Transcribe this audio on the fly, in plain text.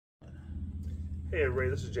Hey everybody,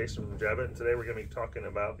 this is Jason from Jabbit, and today we're going to be talking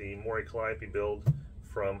about the Mori Calliope build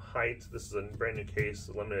from Hyte. This is a brand new case,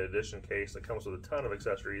 a limited edition case that comes with a ton of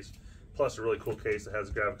accessories, plus a really cool case that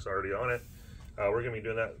has graphics already on it. We're going to be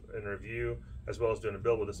doing that in review, as well as doing a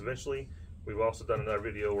build with this eventually. We've also done another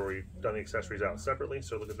video where we've done the accessories out separately,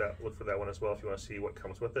 so look for that one as well if you want to see what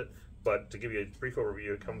comes with it. But to give you a brief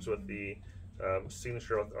overview, it comes with the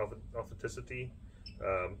signature authenticity,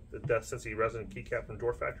 the Death-Sensei Resin Keycap from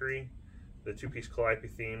Dwarf Factory, the two-piece Calliope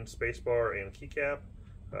themed Spacebar and Keycap,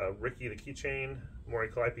 Ricky the Keychain, Mori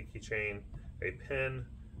Calliope Keychain, a pen,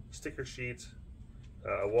 sticker sheet,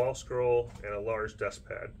 a wall scroll, and a large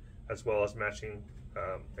Deskpad, as well as matching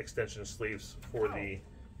extension sleeves for the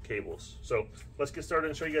cables. So let's get started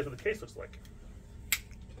and show you guys what the case looks like.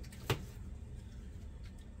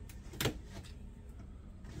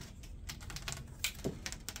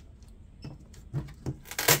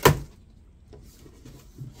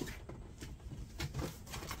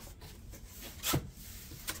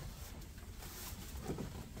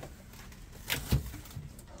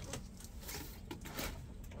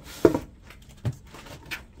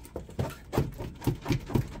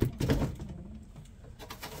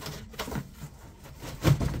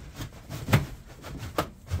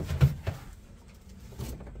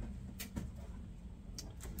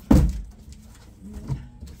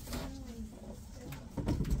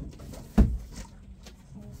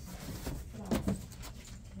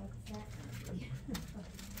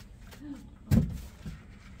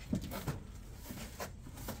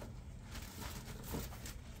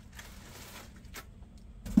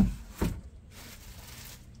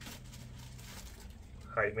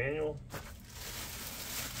 Hyte manual,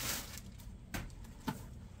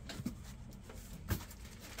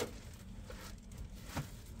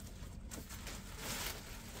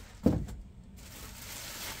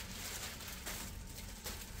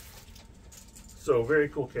 so very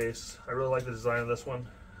cool case. I really like the design of this one.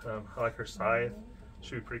 I like her Scythe.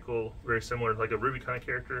 Should be pretty cool. Very similar, like a Ruby kind of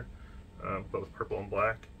character, but with purple and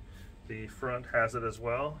black. The front has it as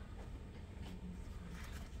well.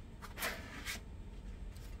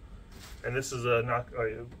 And this is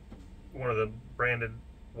one of the branded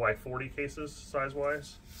Y40 cases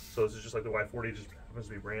size-wise. So this is just like the Y40, just happens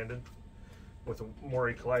to be branded with a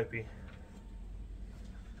Mori Calliope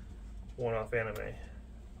one-off anime.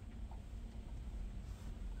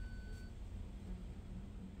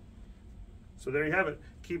 So there you have it.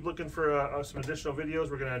 Keep looking for some additional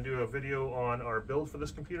videos. We're going to do a video on our build for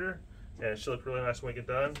this computer, and it should look really nice when we get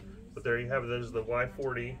done. But there you have it. There's the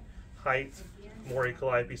Y40 Hyte Mori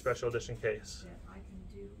Calliope Special Edition case.